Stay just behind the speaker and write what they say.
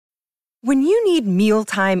When you need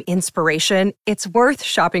mealtime inspiration, it's worth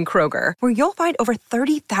shopping Kroger, where you'll find over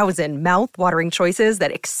 30,000 mouth-watering choices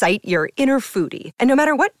that excite your inner foodie. And no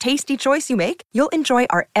matter what tasty choice you make, you'll enjoy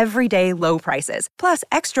our everyday low prices, plus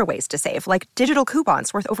extra ways to save, like digital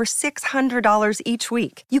coupons worth over $600 each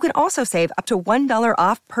week. You can also save up to $1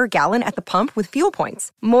 off per gallon at the pump with fuel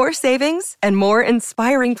points. More savings and more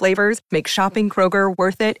inspiring flavors make shopping Kroger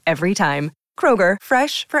worth it every time. Kroger,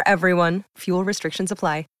 fresh for everyone. Fuel restrictions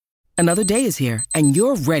apply. Another day is here, and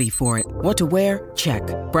you're ready for it. What to wear? Check.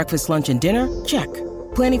 Breakfast, lunch, and dinner? Check.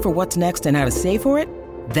 Planning for what's next and how to save for it?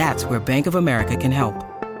 That's where Bank of America can help.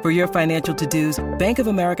 For your financial to-dos, Bank of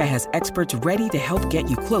America has experts ready to help get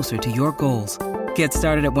you closer to your goals. Get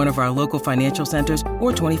started at one of our local financial centers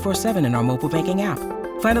or 24/7 in our mobile banking app.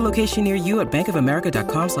 Find a location near you at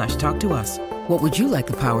bankofamerica.com/talktous. What would you like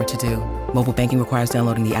the power to do? Mobile banking requires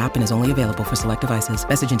downloading the app and is only available for select devices.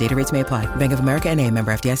 Message and data rates may apply. Bank of America N.A.,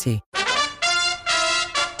 member FDIC.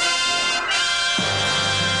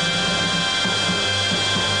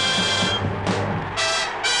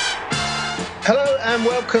 Hello and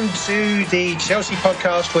welcome to the Chelsea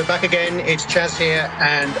podcast. We're back again. It's Chaz here,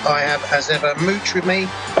 and I have, as ever, Mooch with me.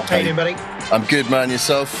 How you doing, buddy? I'm good, man.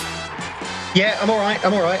 Yourself? Yeah, I'm all right.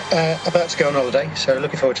 About to go on holiday, so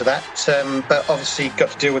looking forward to that. But obviously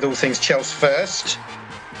got to deal with all things Chelsea first.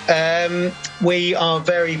 We are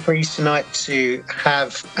very pleased tonight to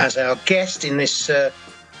have as our guest in this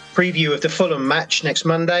preview of the Fulham match next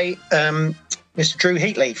Monday, Mr. Drew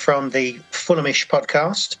Heatley from the Fulhamish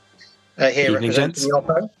podcast. Here Evening, representing the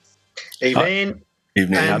Oppo. Evening. Hi.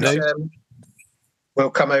 Evening. And we'll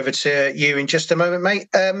come over to you in just a moment, mate.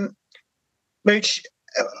 Mooch,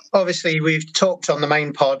 obviously we've talked on the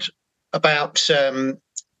main pod about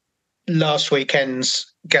last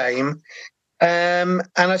weekend's game. And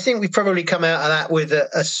I think we've probably come out of that with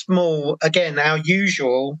a small, again, our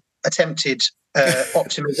usual attempted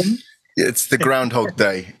optimism. It's the Groundhog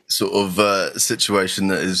Day sort of situation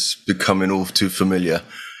that is becoming all too familiar.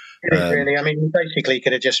 It is really. I mean, we basically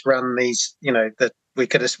could have just run these, that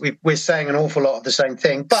we're saying an awful lot of the same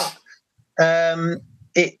thing, but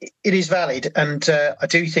it is valid. And I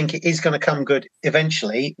do think it is going to come good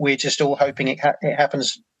eventually. We're just all hoping it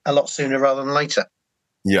happens a lot sooner rather than later.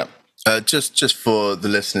 Yeah. Just for the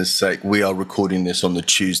listeners' sake, we are recording this on the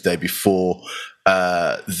Tuesday before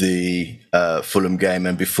the Fulham game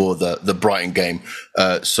and before the Brighton game.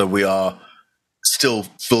 So we are still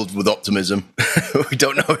filled with optimism. We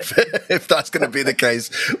don't know if that's going to be the case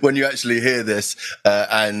when you actually hear this,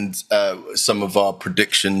 and some of our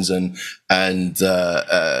predictions and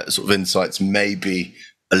sort of insights may be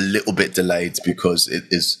a little bit delayed because it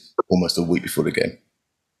is almost a week before the game.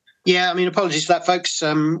 Yeah, I mean, apologies for that, folks.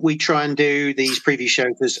 We try and do these preview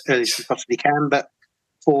shows as early as we possibly can, but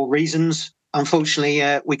for reasons, unfortunately,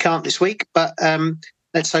 we can't this week. But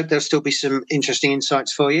let's hope there'll still be some interesting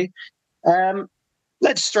insights for you.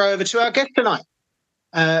 Let's throw over to our guest tonight.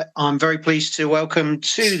 I'm very pleased to welcome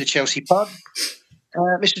to the Chelsea pod,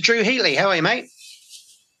 Mr. Drew Heatley. How are you, mate?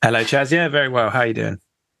 Hello, Chaz. Yeah, very well. How are you doing?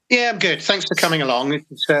 Yeah, I'm good. Thanks for coming along.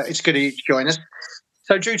 It's good of you to join us.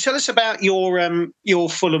 So, Drew, tell us about your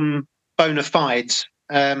Fulham bona fides.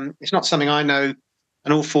 It's not something I know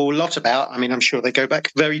an awful lot about. I mean, I'm sure they go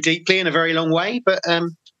back very deeply in a very long way. But how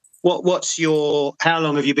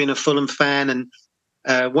long have you been a Fulham fan,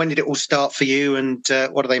 and when did it all start for you, and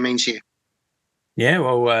what do they mean to you? Yeah,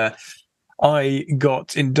 well, I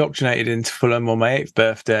got indoctrinated into Fulham on my 8th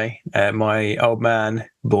birthday. My old man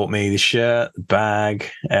bought me the shirt, the bag,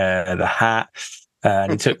 the hat.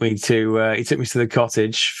 And he took me to the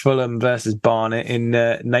cottage. Fulham versus Barnet in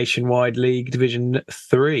Nationwide League Division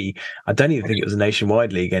 3. I don't even think it was a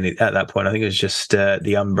Nationwide League at that point. I think it was just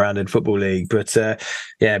the unbranded football league. But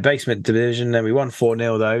basement division. And we won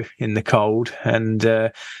 4-0 though in the cold. And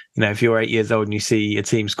if you're 8 years old and you see a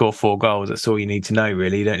team score 4 goals, that's all you need to know.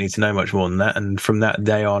 Really, you don't need to know much more than that. And from that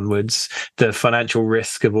day onwards, the financial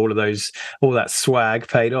risk of all that swag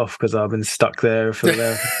paid off because I've been stuck there for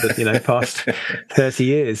the past 30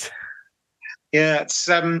 years. Yeah,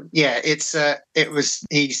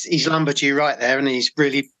 he's lumbered you right there, and he's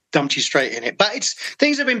really dumped you straight in it. But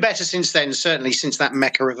things have been better since then, certainly since that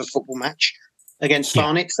mecca of a football match against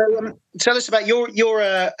Barnet. So tell us about you're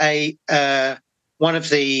one of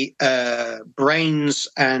the brains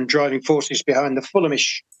and driving forces behind the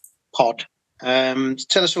Fulhamish pod.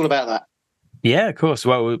 Tell us all about that. Yeah, of course.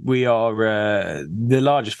 Well, we are the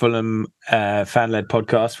largest Fulham fan-led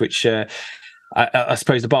podcast, which I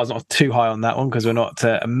suppose the bar's not too high on that one because we're not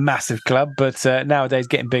a massive club, but nowadays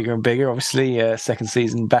getting bigger and bigger. Obviously, second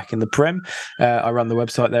season back in the Prem. I run the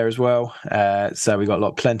website there as well, so we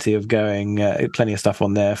got plenty of stuff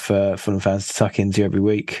on there for Fulham fans to tuck into every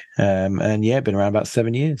week. And yeah, been around about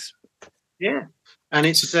 7 years. Yeah, and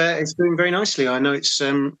it's doing very nicely. I know it's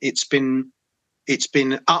been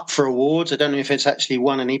up for awards. I don't know if it's actually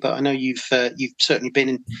won any, but I know you've certainly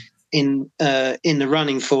been in the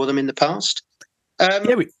running for them in the past.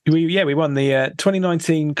 We won the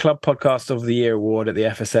 2019 Club Podcast of the Year award at the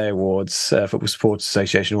FSA Awards, Football Supporters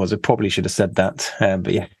Association Awards. I probably should have said that,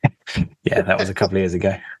 but yeah, that was a couple of years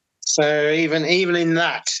ago. So even in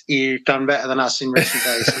that, you've done better than us in recent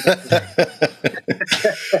days.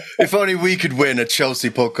 If only we could win a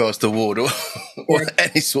Chelsea Podcast Award or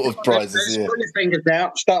any sort of prizes. Put your fingers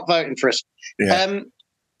out. Start voting for us. Yeah.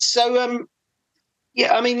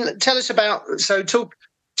 Tell us about. So talk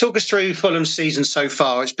us through Fulham's season so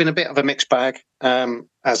far. It's been a bit of a mixed bag,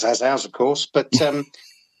 as has ours, of course. But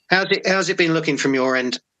how's it been looking from your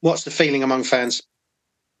end? What's the feeling among fans?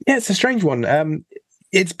 Yeah, it's a strange one.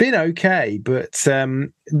 It's been okay, but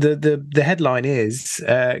the headline is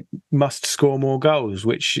must score more goals,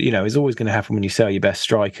 which is always going to happen when you sell your best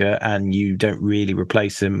striker and you don't really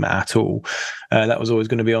replace him at all. That was always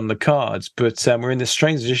going to be on the cards, but we're in this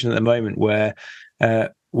strange position at the moment where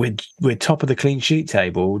we're top of the clean sheet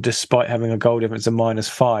table despite having a goal difference of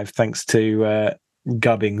 -5, thanks to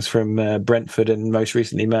gubbings from Brentford and most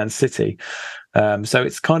recently Man City. So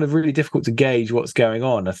it's kind of really difficult to gauge what's going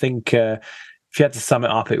on. I think. If you had to sum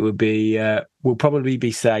it up, it would be we'll probably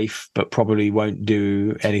be safe, but probably won't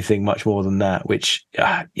do anything much more than that, which,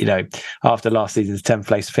 after last season's 10th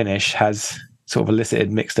place finish has sort of elicited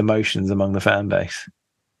mixed emotions among the fan base.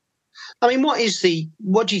 I mean, what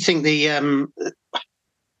do you think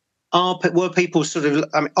were people sort of,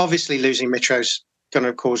 obviously losing Mitro's going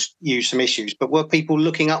to cause you some issues, but were people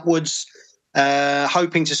looking upwards,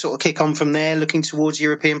 hoping to sort of kick on from there, looking towards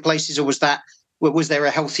European places, or was there a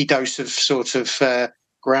healthy dose of sort of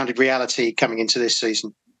grounded reality coming into this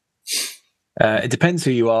season? It depends who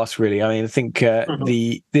you ask, really. I mean, I think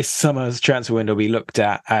this summer's transfer window will be looked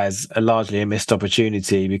at as largely a missed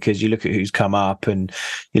opportunity because you look at who's come up and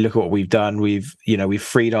you look at what we've done. We've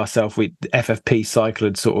freed ourselves with FFP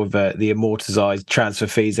cycled sort of the amortized transfer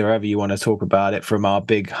fees, or however you want to talk about it, from our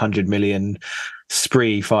big 100 million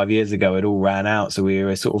spree 5 years ago. It all ran out, so we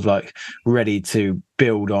were sort of ready to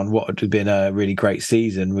build on what had been a really great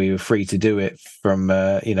season. We were free to do it from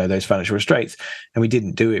those financial restraints, and we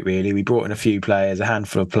didn't do it really. We brought in a few players, a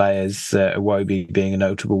handful of players, Iwobi being a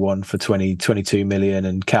notable one for 22 million,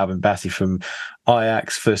 and Calvin Bassey from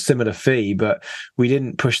Ajax for a similar fee, but we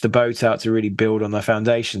didn't push the boat out to really build on their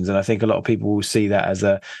foundations. And I think a lot of people will see that as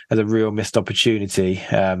a real missed opportunity.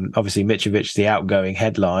 Obviously, Mitrovic, the outgoing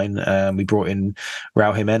headline. We brought in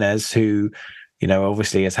Raul Jimenez, who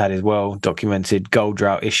obviously has had his well-documented goal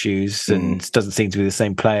drought issues and doesn't seem to be the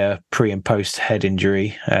same player pre and post head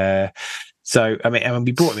injury. So, I mean,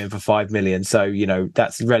 we brought him in for 5 million. So,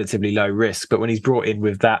 that's relatively low risk. But when he's brought in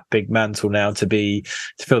with that big mantle now to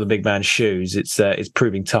fill the big man's shoes, it's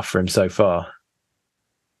proving tough for him so far.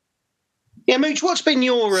 Yeah, Mooch, what's been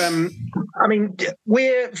your? Fulham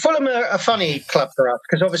are a funny club for us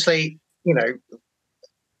because obviously,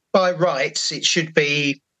 by rights, it should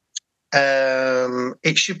be a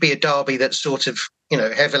derby that sort of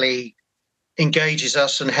heavily engages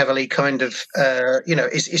us and heavily kind of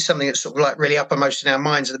is something that's sort of really uppermost in our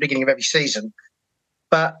minds at the beginning of every season,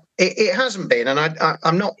 but it hasn't been. And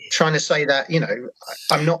I'm not trying to say that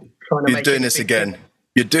I'm not trying to. You're doing this again.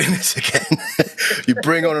 You're doing this again. You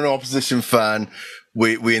bring on an opposition fan,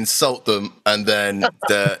 we insult them, and then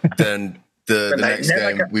the next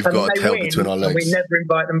game we've got a tail between our legs. We never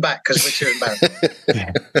invite them back because we're too embarrassed.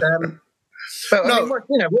 But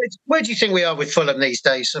where do you think we are with Fulham these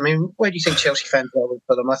days? I mean, where do you think Chelsea fans are with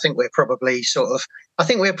Fulham? I think we're probably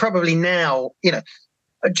now,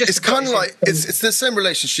 it's kind of like it's the same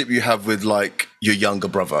relationship you have with your younger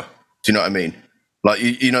brother. Do you know what I mean?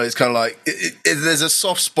 It's kind of like there's a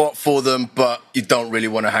soft spot for them, but you don't really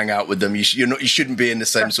want to hang out with them. You shouldn't be in the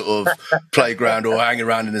same sort of playground or hang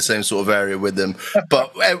around in the same sort of area with them.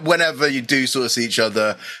 But whenever you do sort of see each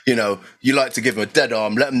other, you like to give them a dead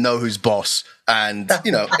arm, let them know who's boss, and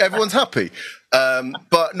everyone's happy.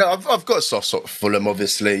 But no, I've got a soft spot for Fulham.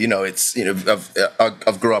 Obviously,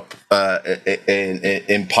 I've grew up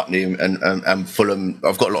in Putney and Fulham.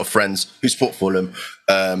 I've got a lot of friends who support Fulham.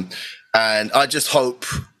 And I just hope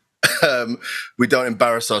we don't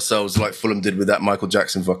embarrass ourselves like Fulham did with that Michael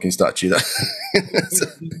Jackson fucking statue.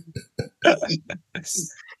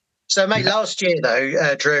 So, mate, last year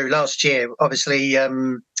though, Drew, obviously,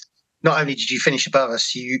 not only did you finish above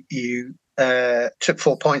us, you took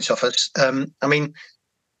 4 points off us. I mean,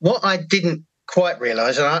 what I didn't quite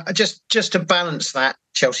realise, and I just to balance that,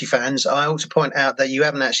 Chelsea fans, I ought to point out that you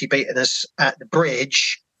haven't actually beaten us at the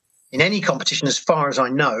Bridge in any competition, as far as I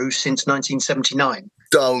know, since 1979.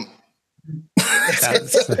 Don't.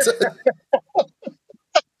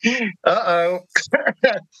 Uh-oh.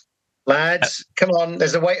 Lads, come on,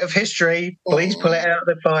 there's a weight of history. Please pull it out of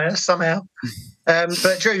the fire somehow.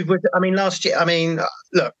 But Drew, last year,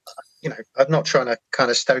 look, I'm not trying to kind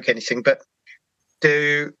of stoke anything, but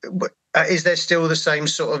is there still the same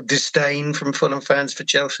sort of disdain from Fulham fans for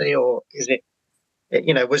Chelsea, or is it,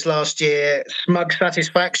 was last year smug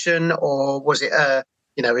satisfaction, or was it,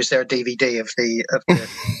 is there a DVD of the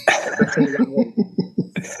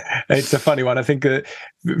It's a funny one. I think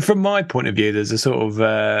from my point of view, there's a sort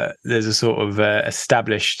of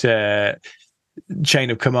established chain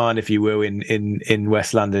of command, if you will, in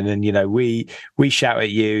West London, and we shout at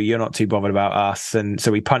you, you're not too bothered about us, and so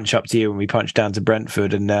we punch up to you and we punch down to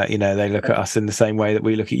Brentford, and they look at us in the same way that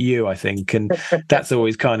we look at you, I think, and that's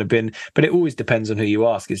always kind of been, but it always depends on who you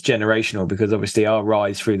ask. It's generational, because obviously our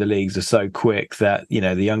rise through the leagues are so quick that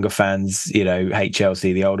the younger fans hate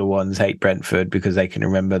Chelsea, the older ones hate Brentford because they can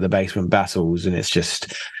remember the basement battles, and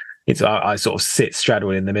I sort of sit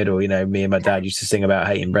straddled in the middle. Me and my dad used to sing about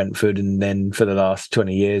hating Brentford, and then for the last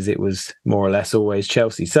 20 years, it was more or less always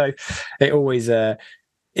Chelsea. So it always has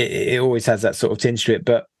that sort of tinge to it.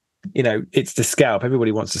 But it's the scalp.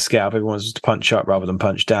 Everybody wants to scalp. Everyone wants to punch up rather than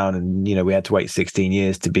punch down. And we had to wait 16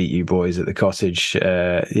 years to beat you boys at the Cottage,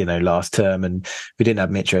 last term, and we didn't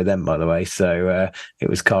have Mitro then, by the way. So it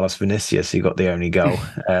was Carlos Vinicius who got the only goal,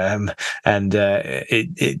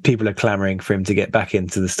 people are clamouring for him to get back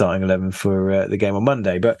into the starting 11 for the game on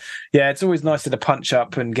Monday. But yeah, it's always nicer to punch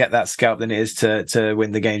up and get that scalp than it is to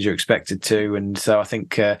win the games you're expected to. And so I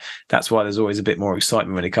think that's why there's always a bit more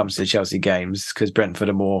excitement when it comes to the Chelsea games, because Brentford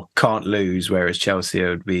are more can't lose, whereas Chelsea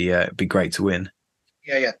would be great to win.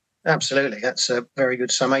 Yeah, absolutely. That's a very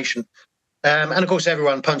good summation. And of course,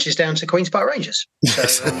 everyone punches down to Queen's Park Rangers.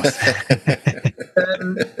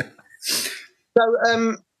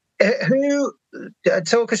 Who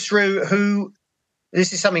talk us through who?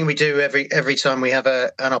 This is something we do every time we have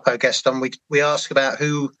an Oppo guest on. We ask about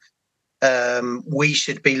who we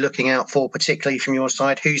should be looking out for, particularly from your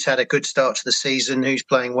side. Who's had a good start to the season? Who's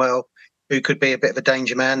playing well? Who could be a bit of a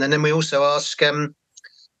danger man? And then we also ask, who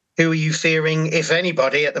are you fearing, if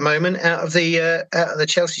anybody, at the moment out of the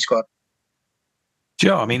Chelsea squad?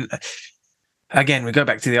 Sure. Again, we go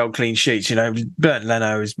back to the old clean sheets. Bernd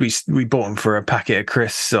Leno, we bought him for a packet of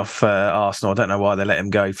crisps off Arsenal. I don't know why they let him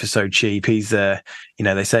go for so cheap. He's, they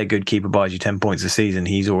say a good keeper buys you 10 points a season.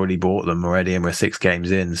 He's already bought them already, and we're 6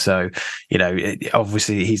 games in. So,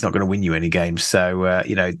 obviously he's not going to win you any games. So,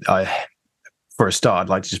 for a start, I'd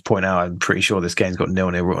like to just point out, I'm pretty sure this game's got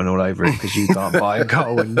 0-0 written all over it, because you can't buy a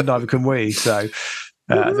goal and neither can we. So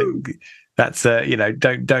I think that's,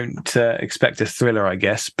 don't expect a thriller, I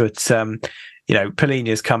guess. But,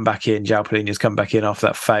 Palhinha's come back in, João Palhinha's come back in after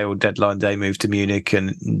that failed deadline day move to Munich.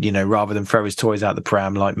 And, rather than throw his toys out the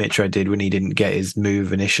pram like Mitro did when he didn't get his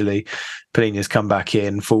move initially, Palhinha's come back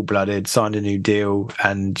in full-blooded, signed a new deal,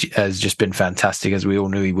 and has just been fantastic, as we all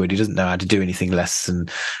knew he would. He doesn't know how to do anything less than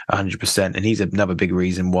 100%, and he's another big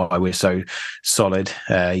reason why we're so solid.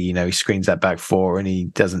 He screens that back 4, and he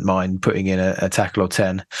doesn't mind putting in a tackle or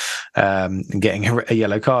 10, and getting a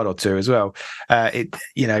yellow card or 2 as well.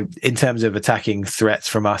 In terms of attacking threats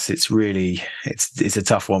from us, it's a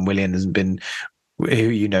tough one. Willian hasn't been,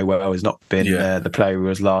 who well, has not been the player he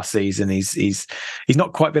was last season. He's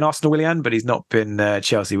not quite been Arsenal Willian, but he's not been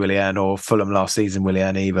Chelsea Willian or Fulham last season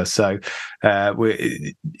Willian either. So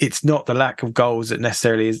it's not the lack of goals that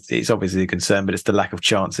necessarily is. It's obviously a concern, but it's the lack of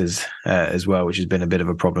chances as well, which has been a bit of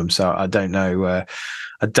a problem. So I don't know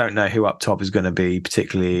who up top is going to be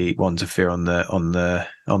particularly one to fear on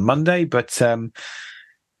Monday, but.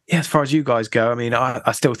 As far as you guys go,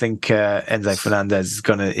 I still think Enzo Fernandez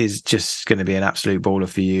is just going to be an absolute baller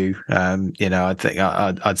for you. I think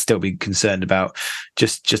I'd still be concerned about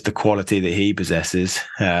just the quality that he possesses.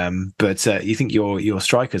 But you think your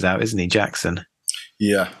striker's out, isn't he, Jackson?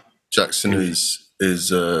 Yeah, Jackson is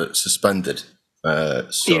suspended. 5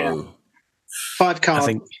 cards,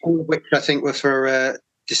 all of which I think were for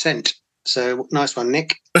dissent. So nice one,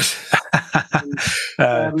 Nick.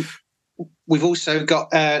 We've also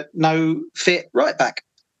got no fit right back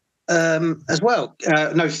as well.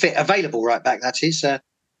 No fit available right back, that is.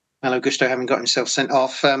 Malo Gusto having got himself sent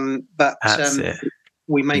off. But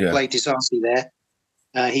we may play Disasi there.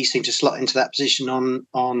 He seemed to slot into that position on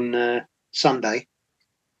Sunday.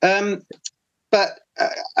 But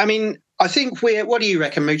I mean, I think what do you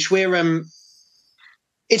reckon, Mooch?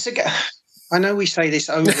 I know we say this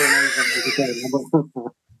over and over again,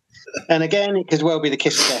 and again, it could well be the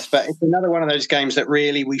kiss of death, but it's another one of those games that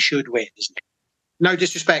really we should win, isn't it? No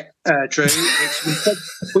disrespect, Drew.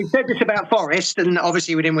 We've said this about Forest, and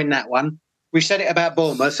obviously we didn't win that one. We've said it about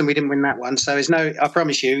Bournemouth, and we didn't win that one. So I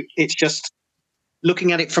promise you, it's just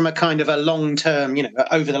looking at it from a kind of a long-term,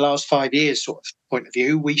 over the last 5 years sort of point of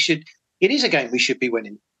view. It is a game we should be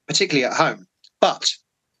winning, particularly at home. But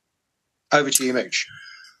over to you, Mooch.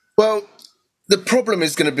 Well, the problem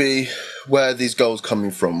is going to be where these goals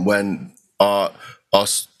coming from when our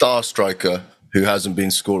star striker, who hasn't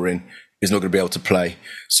been scoring, is not going to be able to play.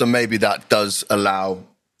 So maybe that does allow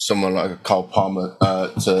someone like Kyle Palmer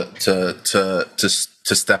to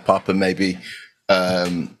step up and maybe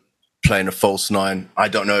playing a false nine. I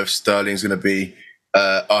don't know if Sterling's going to be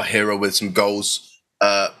our hero with some goals,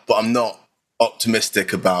 but I'm not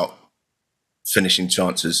optimistic about finishing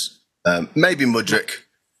chances. Maybe Mudryk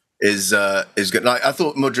is good. Like, I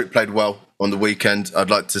thought Mudryk played well on the weekend.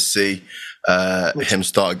 I'd like to see him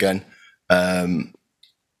start again.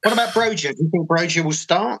 What about Broja? Do you think Broja will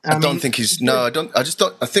start? I don't think he's. No, I don't. I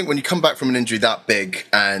think when you come back from an injury that big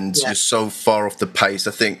and you're so far off the pace,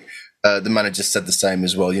 I think the manager said the same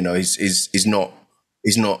as well. He's not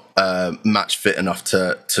match fit enough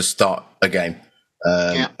to start a game.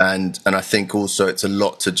 And I think also it's a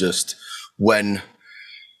lot to just when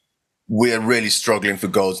we're really struggling for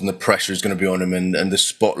goals and the pressure is going to be on him and the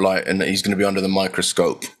spotlight and he's going to be under the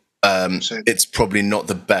microscope. It's probably not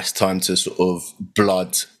the best time to sort of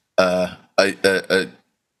blood a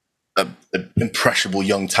impressionable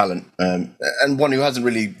young talent and one who hasn't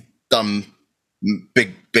really done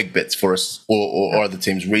big bits for us or other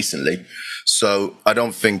teams recently. So I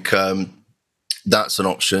don't think that's an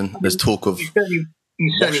option. There's talk of you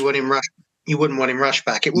certainly wouldn't rush. You wouldn't want him rushed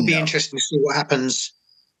back. It would be interesting to see what happens.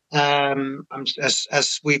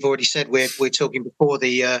 As we've already said, we're talking before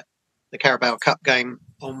the Carabao Cup game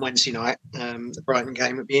on Wednesday night, the Brighton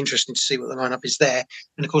game. It'd be interesting to see what the lineup is there,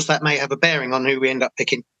 and of course that may have a bearing on who we end up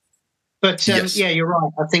picking. But yeah, you're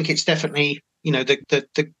right. I think it's definitely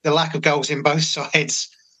the lack of goals in both sides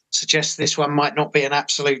suggests this one might not be an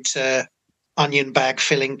absolute onion bag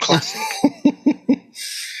filling classic,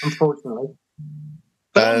 unfortunately.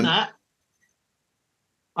 But on that,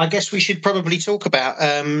 I guess we should probably talk about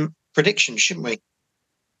predictions, shouldn't we?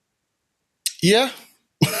 Yeah.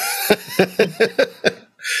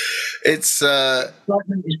 It's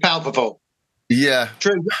palpable. Yeah.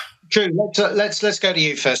 Drew, let's go to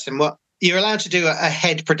you first. And what you're allowed to do a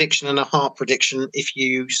head prediction and a heart prediction if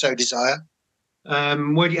you so desire. How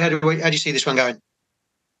do you see this one going?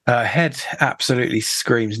 Head absolutely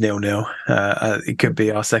screams 0-0. It could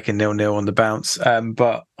be our second 0-0 on the bounce.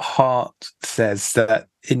 But heart says that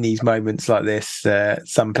in these moments like this,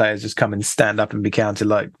 some players just come and stand up and be counted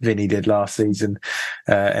like Vinny did last season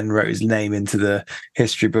and wrote his name into the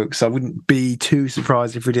history books. I wouldn't be too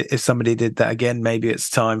surprised if somebody did that again. Maybe it's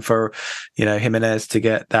time for Jimenez to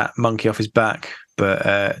get that monkey off his back.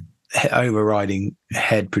 But overriding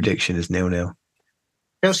head prediction is 0-0.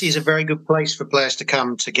 Chelsea is a very good place for players to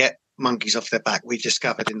come to get monkeys off their back. We've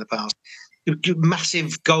discovered in the past,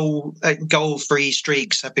 massive goal-free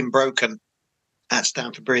streaks have been broken at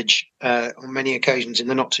Stamford Bridge on many occasions in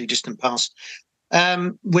the not too distant past.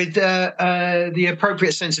 With the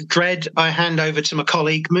appropriate sense of dread, I hand over to my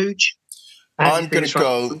colleague Mooch. I'm going to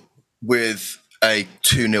go with a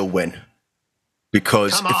 2-0 win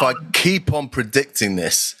because if I keep on predicting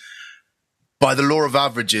this, by the law of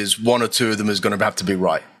averages, one or two of them is going to have to be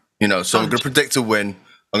right. So I'm going to predict a win.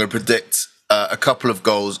 I'm going to predict a couple of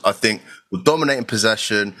goals. I think we'll dominate in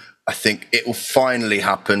possession. I think it will finally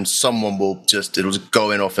happen. Someone will it'll just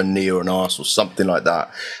go in off a knee or an arse or something like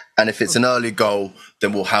that. And if it's an early goal,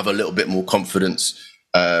 then we'll have a little bit more confidence.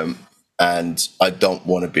 And I don't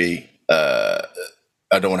want to be, I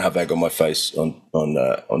don't want to have egg on my face on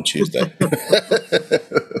Tuesday.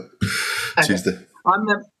 Tuesday.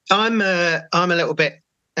 I'm a little bit.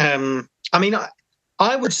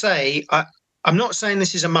 I would say I'm not saying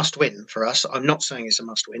this is a must-win for us. I'm not saying it's a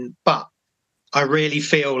must-win, but I really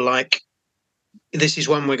feel like this is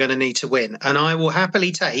one we're going to need to win, and I will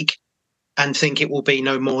happily take and think it will be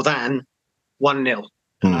no more than 1-0.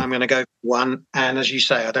 And I'm going to go 1. And as you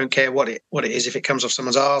say, I don't care what it is, if it comes off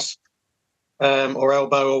someone's arse or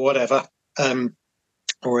elbow or whatever,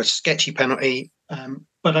 or a sketchy penalty.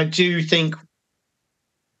 But I do think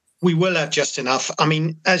we will have just enough. I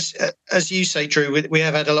mean, as you say, Drew, we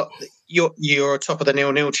have had a lot. You're top of the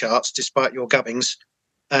 0-0 charts despite your gubbings.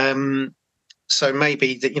 So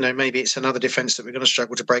maybe that, maybe it's another defence that we're going to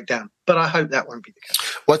struggle to break down. But I hope that won't be the case.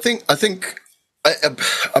 Well, I think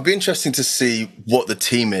I'd be interesting to see what the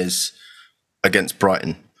team is against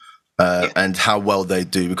Brighton and how well they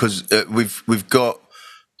do, because we've got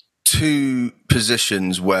two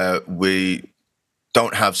positions where we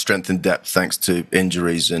don't have strength and depth thanks to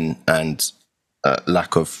injuries and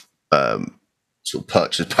lack of sort of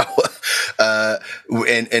purchase power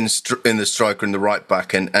in the striker and the right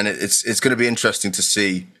back, and it's going to be interesting to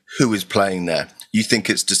see who is playing there. You think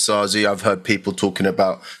it's Disasi? I've heard people talking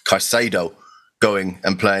about Caicedo going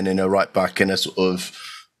and playing in a right back in a sort of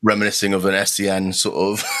reminiscing of an SEN sort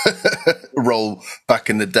of role back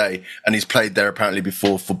in the day, and he's played there apparently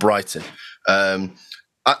before for Brighton. I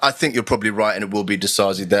think you're probably right, and it will be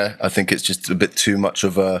Disasi there. I think it's just a bit too much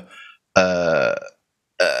of a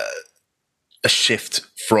shift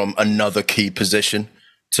from another key position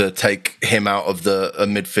to take him out of the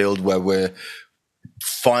midfield, where we're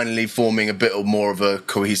finally forming a bit more of a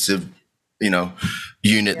cohesive,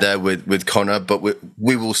 unit there with Connor. But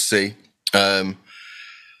we will see.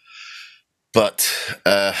 But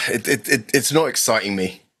it's not exciting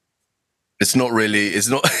me. It's not really.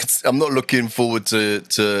 I'm not looking forward to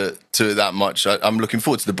that much. I'm looking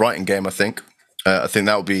forward to the Brighton game. I think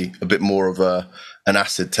that will be a bit more of an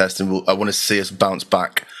acid test, and I want to see us bounce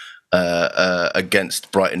back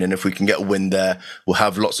against Brighton. And if we can get a win there, we'll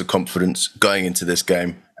have lots of confidence going into this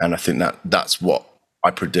game. And I think that's what I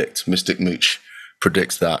predict. Mystic Mooch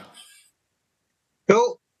predicts that.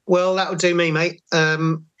 Cool. Well, that will do me, mate.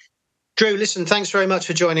 Drew, listen, thanks very much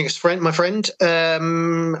for joining us, my friend.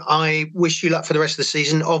 I wish you luck for the rest of the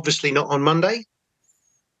season. Obviously not on Monday.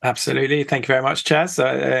 Absolutely. Thank you very much, Chaz.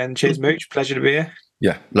 And cheers, Mooch. Pleasure to be here.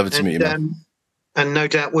 Yeah, lovely to meet you, man. And no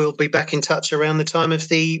doubt we'll be back in touch around the time of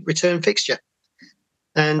the return fixture.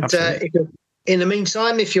 And in the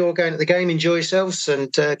meantime, if you're going to the game, enjoy yourselves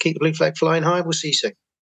and keep the blue flag flying high. We'll see you soon.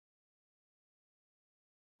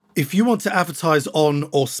 If you want to advertise on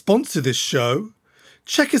or sponsor this show,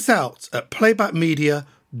 check us out at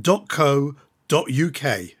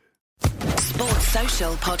playbackmedia.co.uk. Sports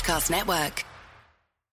Social Podcast Network.